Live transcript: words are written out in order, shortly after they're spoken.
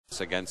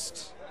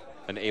against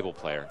an Abel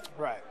player.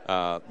 Right.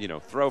 You know,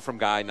 throw from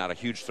guy, not a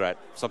huge threat.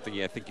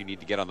 Something I think you need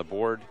to get on the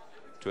board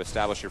to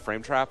establish your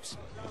frame traps.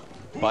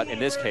 But in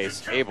this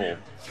case, Abel,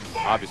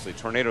 obviously,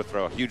 tornado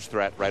throw, a huge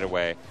threat right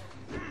away.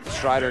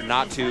 Strider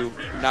not too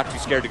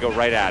scared to go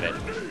right at it.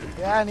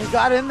 Yeah, and he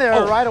got in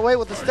there right away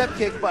with the step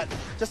kick, but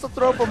just a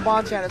throw from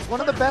Bonchan. It's one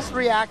of the best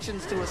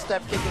reactions to a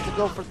step kick is to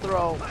go for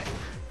throw.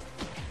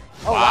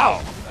 Oh,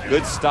 wow.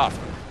 Good stuff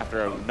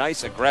after a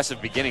nice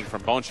aggressive beginning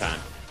from Bonchan.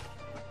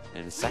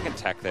 And the second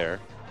tech there.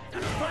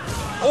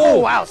 Oh,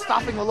 wow,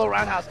 stopping the low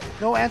roundhouse.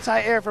 No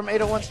anti-air from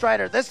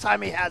 801Strider. This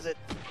time he has it.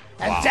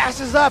 And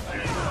dashes up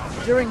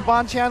during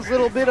Bonchan's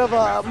little bit of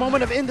a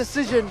moment of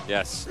indecision.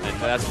 Yes, and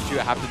that's what you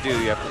have to do.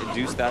 You have to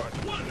induce that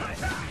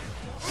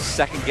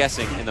second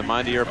guessing in the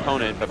mind of your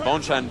opponent. But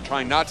Bonchan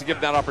trying not to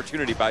give that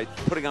opportunity by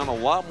putting on a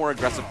lot more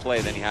aggressive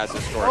play than he has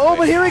historically. Oh,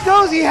 but here he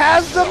goes. He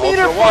has the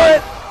meter for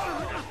it.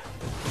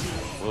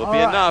 Will it be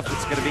enough?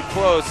 It's going to be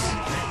close.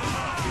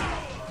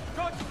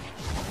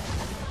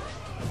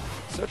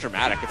 So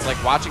dramatic. It's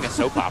like watching a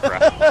soap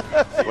opera.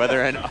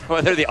 whether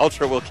the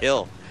Ultra will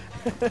kill.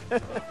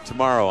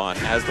 Tomorrow on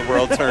As the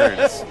World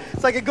Turns.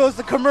 It's like it goes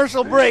to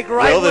commercial break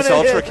right Will this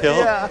when Ultra kill?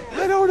 Yeah.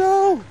 I don't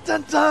know.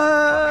 Dun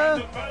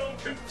dun.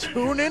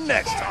 Tune in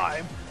next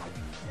time.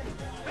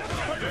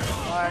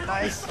 All right,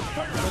 nice.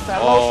 With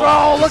that low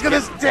throw. Look at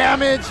this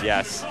damage.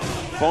 Yes.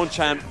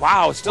 Bonchan,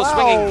 wow, still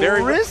swinging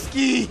very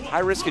risky. High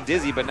risk and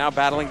dizzy, but now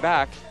battling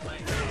back.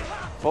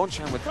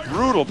 Bonchan with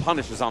brutal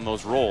punishes on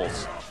those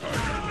rolls.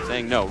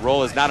 Saying no,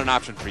 roll is not an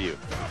option for you.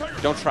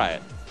 Don't try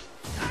it.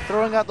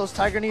 Throwing out those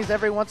tiger knees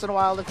every once in a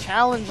while to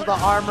challenge the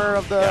armor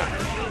of the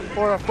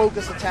for a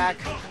focus attack.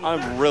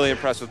 I'm really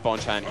impressed with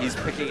Bonchan. He's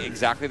picking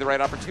exactly the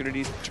right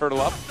opportunities to turtle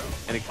up,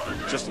 and it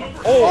just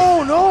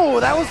oh no,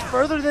 that was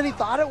further than he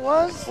thought it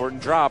was.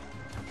 Important drop.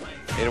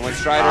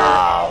 801Strider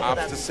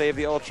opts to save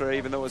the Ultra,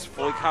 even though it was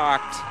fully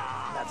cocked.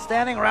 That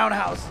standing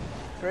roundhouse,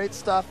 great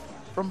stuff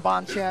from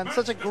Bonchan.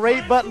 Such a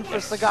great button for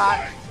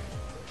Sagat.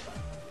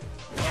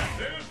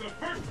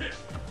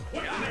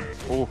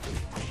 Oh.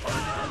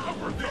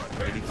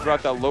 And he threw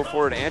out that low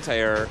forward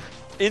anti-air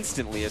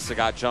instantly as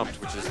Sagat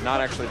jumped, which is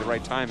not actually the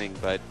right timing,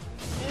 but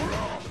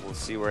we'll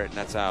see where it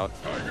nets out.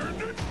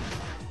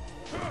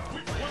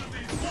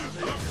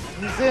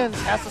 He's in,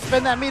 has to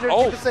spend that meter to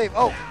keep it safe.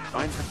 Oh.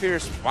 Finds the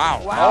fierce.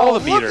 Wow. All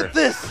the meter. Look at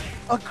this.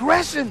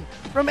 Aggression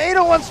from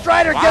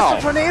 801Strider. Gets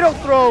the tornado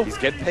throw. He's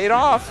getting paid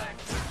off.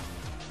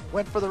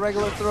 Went for the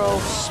regular throw.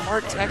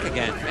 Smart tech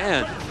again.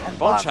 Man, and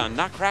Bonchan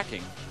not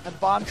cracking. And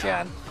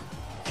Bonchan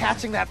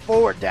catching that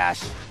forward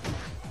dash.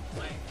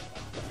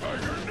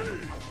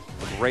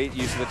 Great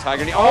use of the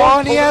tiger knee. Oh,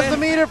 and he has the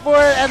meter for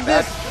it, and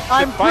this,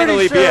 I'm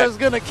pretty sure, is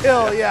going to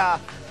kill, yeah.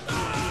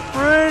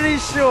 Pretty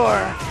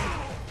sure.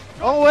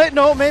 Oh, wait,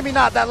 no, maybe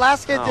not. That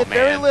last hit did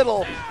very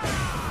little.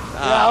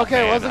 Yeah,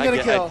 okay, wasn't going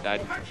to kill.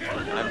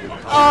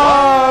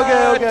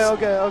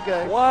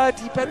 Okay. What?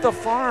 He bet the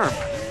farm.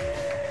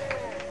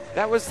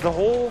 That was the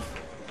whole,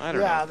 I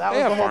don't know. Yeah, that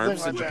was the whole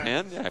farms thing in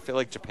Japan. Yeah, I feel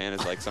like Japan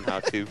is like somehow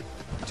too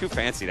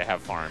fancy to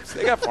have farms.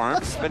 They got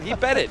farms, but he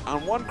bet it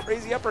on one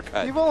crazy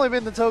uppercut. You've only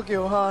been to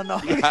Tokyo, huh?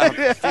 No.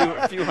 Yeah,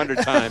 a few hundred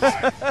times.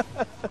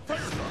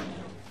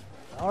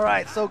 All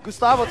right, so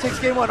Gustavo takes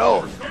game one.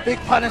 Oh, big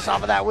punish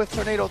off of that with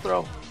tornado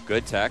throw.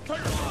 Good tech.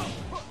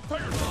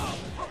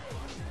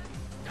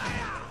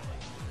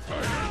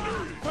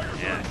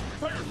 Yeah,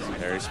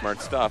 very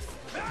smart stuff.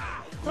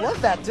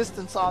 Love that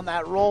distance on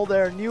that roll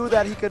there. Knew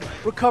that he could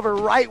recover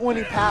right when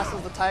he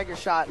passes the tiger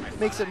shot.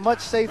 Makes it much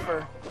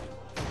safer.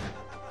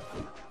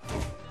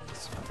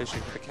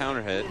 Fishing for the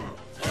counter hit.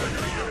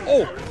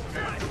 Oh!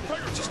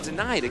 Just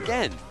denied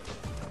again.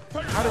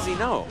 How does he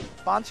know?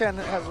 Bonchan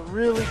has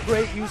really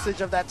great usage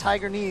of that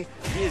tiger knee.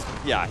 He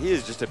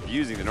is just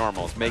abusing the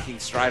normals, making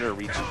Strider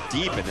reach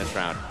deep in this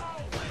round.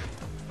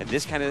 And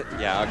this kind of,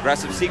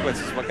 aggressive sequence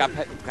is what got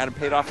him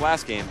paid off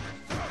last game.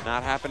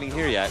 Not happening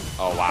here yet.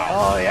 Oh, wow.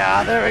 Oh,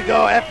 yeah, there we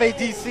go.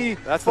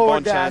 FADC. That's the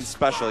Bonchan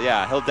special.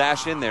 Yeah, he'll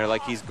dash in there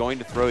like he's going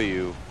to throw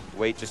you.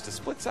 Wait just a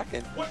split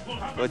second.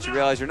 Let you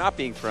realize you're not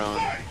being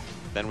thrown.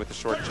 Then with the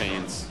short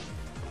chains.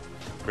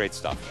 Great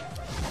stuff.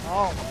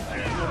 Oh,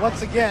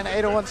 once again,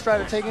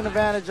 801Strider taking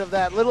advantage of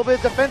that little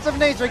bit defensive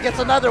nature. Gets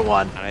another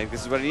one. I think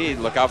this is what he needs.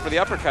 Look out for the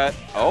uppercut.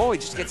 Oh, he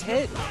just gets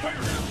hit.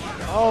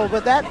 Oh,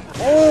 but that.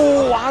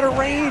 Oh, out of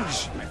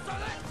range.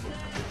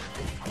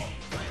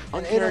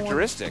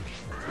 Uncharacteristic.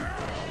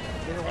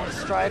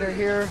 801Strider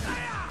here.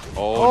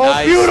 Oh,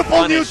 nice beautiful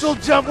punish. neutral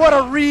jump. What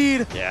a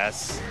read.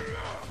 Yes.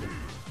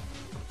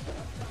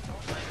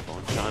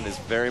 Bonchan is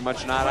very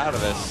much not out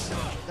of this.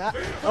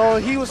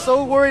 He was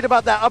so worried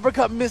about that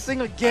uppercut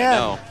missing again.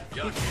 No.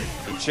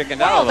 He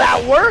chickened out. Oh,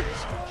 that worked.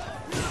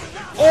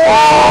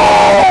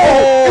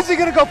 Oh! Is he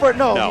going to go for it?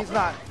 No, he's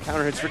not.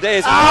 Counter hits for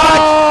days.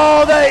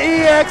 Oh, the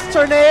EX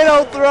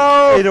tornado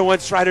throw.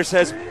 801Strider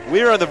says,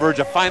 we're on the verge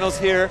of finals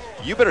here.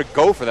 You better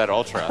go for that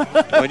Ultra.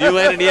 When you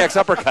land an EX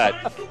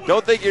uppercut,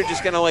 don't think you're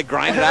just going to like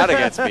grind it out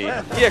against me.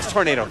 EX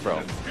tornado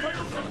throw.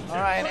 All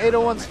right,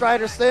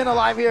 801Strider staying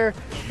alive here.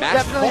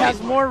 definitely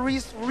has more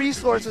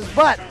resources,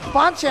 but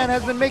Bonchan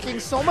has been making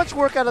so much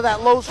work out of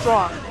that low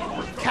strong,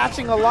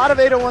 catching a lot of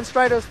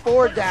 801Strider's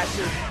forward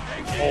dashes.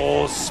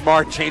 Oh,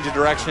 smart change of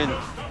direction.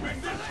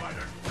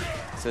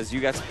 Says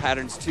you got some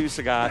patterns too,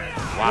 Sagat.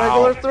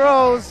 Wow. Regular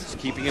throws. Just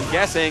keeping him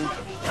guessing.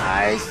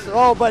 Nice.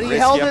 Oh, but he Risky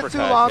held it uppercut, too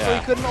long, yeah. so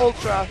he couldn't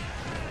ultra.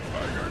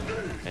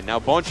 And now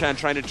Bonchan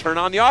trying to turn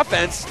on the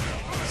offense,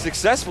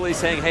 successfully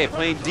saying, hey,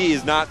 playing D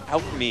is not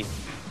helping me,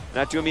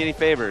 not doing me any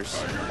favors.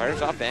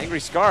 Fires off the Angry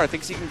Scar,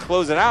 thinks he can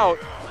close it out.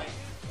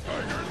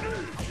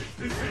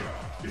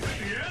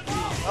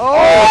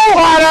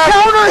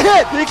 Counter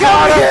hit!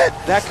 Counter hit!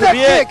 That could be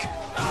it.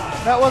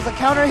 That was a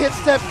counter hit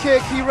step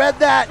kick. He read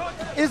that.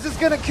 Is this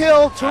going to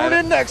kill? Tune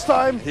in next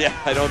time. Yeah,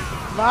 I don't.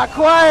 Not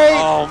quite.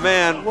 Oh,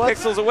 man.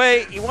 Pixels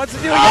away. He wants to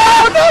do it.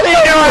 Oh, no, he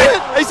do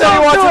it. He said he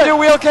wants to do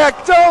wheel kick.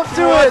 Don't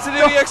do it. He wants to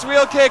do EX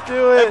wheel kick.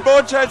 Do it. And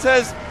Bonchan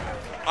says,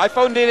 I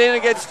phoned it in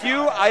against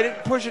you. I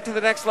didn't push it to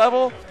the next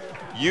level.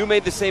 You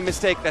made the same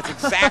mistake. That's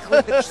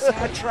exactly the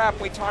sad trap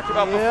we talked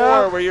about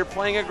before, where you're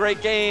playing a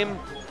great game.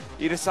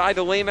 You decide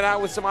to lame it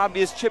out with some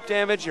obvious chip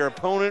damage. Your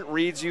opponent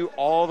reads you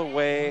all the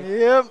way.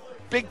 Yep.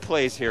 Big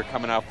plays here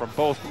coming out from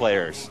both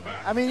players.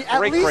 I mean,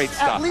 great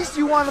stuff. At least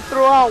you want to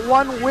throw out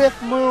one whiff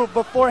move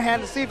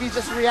beforehand to see if he's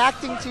just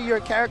reacting to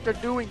your character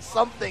doing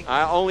something.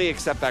 I only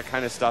accept that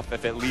kind of stuff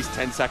if at least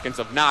 10 seconds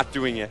of not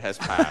doing it has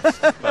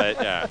passed.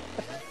 But yeah,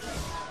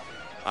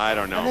 I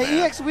don't know. And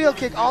the EX wheel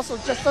kick also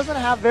just doesn't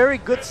have very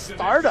good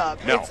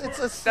startup. No, it's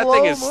a slow that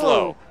thing is move.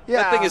 slow.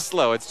 Yeah. That thing is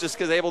slow. It's just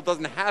because Abel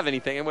doesn't have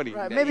anything. And what do you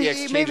maybe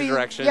EX change of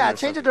direction? Yeah,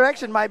 change of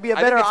direction might be a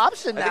better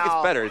option now. I think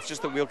it's better. It's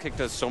just the wheel kick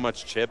does so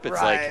much chip.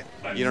 It's like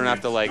you don't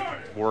have to like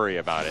worry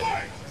about it.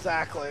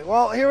 Exactly.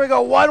 Well, here we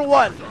go,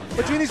 1-1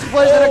 between these two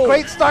players. And a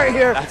great start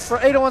here for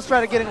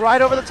 801Strider, getting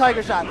right over the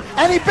Tiger Shot,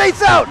 and he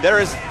baits out.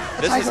 This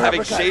is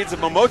having shades of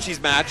Momochi's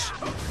match.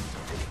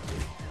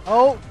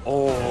 Oh,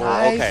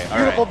 nice. Okay.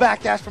 Beautiful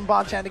backdash from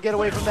Bonchan to get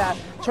away from that.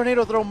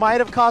 Tornado throw might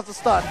have caused a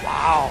stun.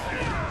 Wow.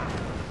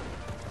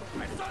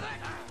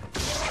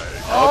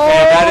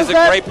 Okay, that is a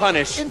great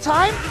punish. In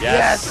time?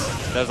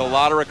 Yes. There's a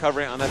lot of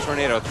recovery on that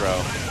tornado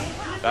throw.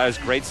 That is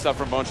great stuff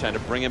from Bonchan to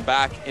bring him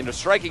back into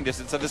striking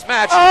distance of this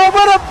match. Oh,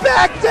 but a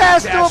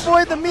backdash to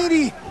avoid the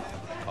meaty.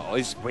 Oh,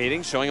 he's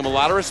waiting, showing him a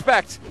lot of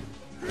respect.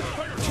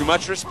 Too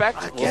much respect?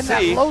 Again, we'll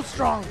see. that low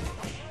strong.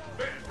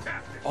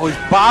 Oh, he's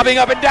bobbing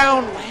up and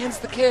down, lands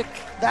the kick.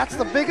 That's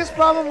the biggest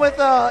problem with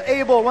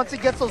Abel once he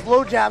gets those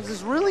low jabs.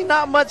 There's really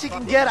not much he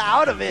can get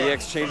out of it.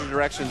 EX change of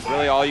direction is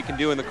really all you can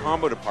do in the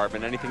combo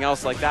department. Anything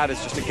else like that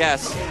is just a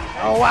guess.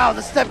 Oh, wow,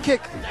 the step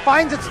kick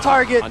finds its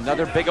target.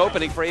 Another big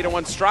opening for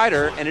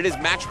 801Strider, and it is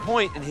match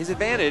point in his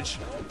advantage.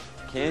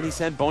 Can he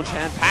send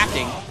Bonchan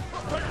packing?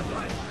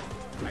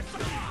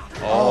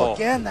 Oh,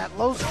 again, that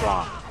low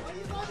strong.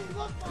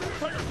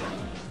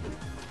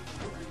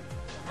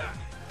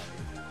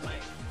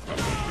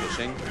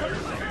 Fishing.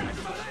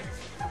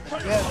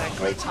 Again, that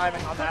great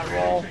timing on that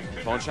roll.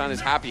 Bonchan is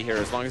happy here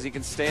as long as he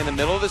can stay in the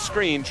middle of the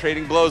screen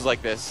trading blows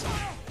like this.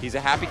 He's a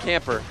happy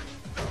camper.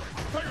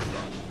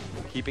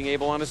 Keeping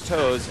Abel on his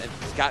toes, and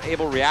he's got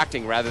Abel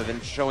reacting rather than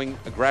showing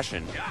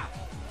aggression.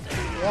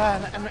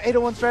 Yeah, and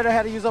 801Strider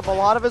had to use up a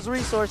lot of his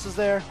resources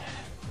there.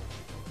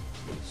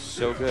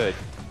 So good.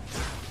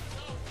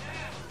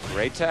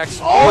 Great text.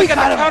 Oh, he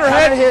got a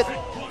counter hit.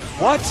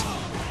 What?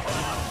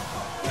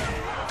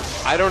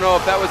 I don't know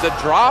if that was a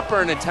drop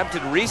or an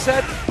attempted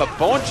reset, but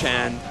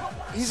Bonchan,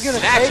 he's going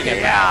to take it.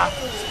 Yeah,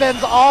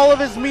 spends all of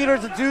his meter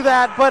to do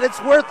that, but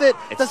it's worth it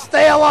to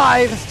stay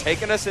alive. It's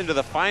taking us into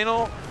the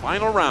final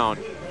round.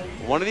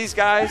 One of these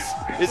guys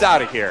is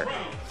out of here.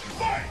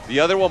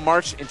 The other will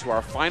march into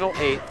our final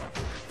 8,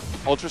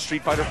 Ultra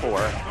Street Fighter 4.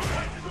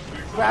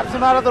 Grabs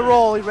him out of the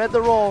roll. He read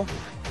the roll.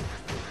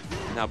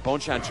 Now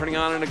Bonchan turning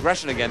on an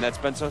aggression again that's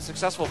been so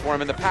successful for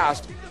him in the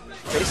past.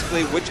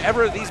 Basically,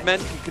 whichever of these men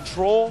can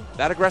control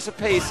that aggressive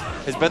pace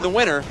has been the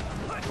winner.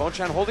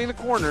 Bonchan holding the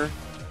corner.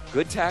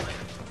 Good tech.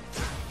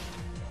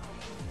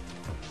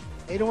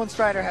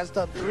 801Strider has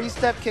done 3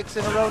 step kicks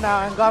in a row now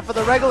and gone for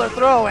the regular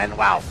throw. And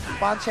wow,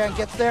 Bonchan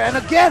gets there. And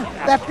again,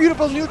 that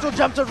beautiful neutral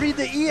jump to read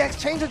the EX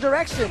change of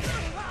direction.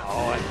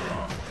 Oh,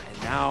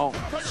 and now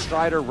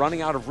Strider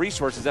running out of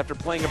resources after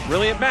playing a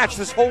brilliant match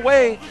this whole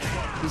way.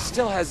 He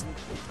still has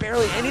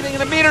barely anything in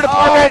the meter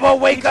department. Oh,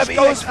 but wake up,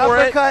 goes for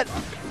uppercut.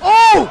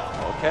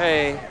 Oh!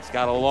 Okay, he's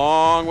got a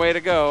long way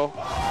to go.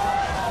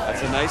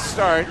 That's a nice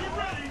start.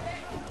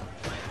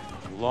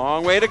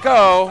 Long way to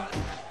go.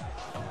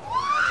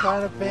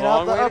 Trying to bait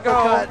out the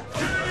uppercut.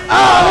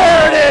 Oh,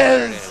 there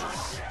it is!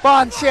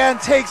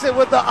 Bonchan takes it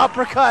with the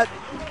uppercut.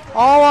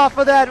 All off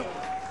of that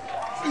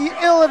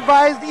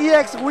ill-advised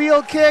EX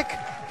wheel kick.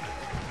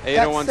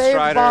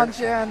 801Strider.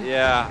 Bonchan.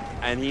 Yeah,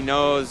 and he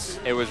knows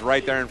it was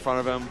right there in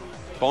front of him.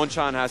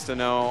 Bonchan has to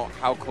know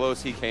how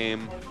close he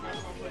came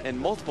in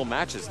multiple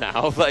matches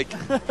now. Like,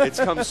 it's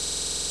come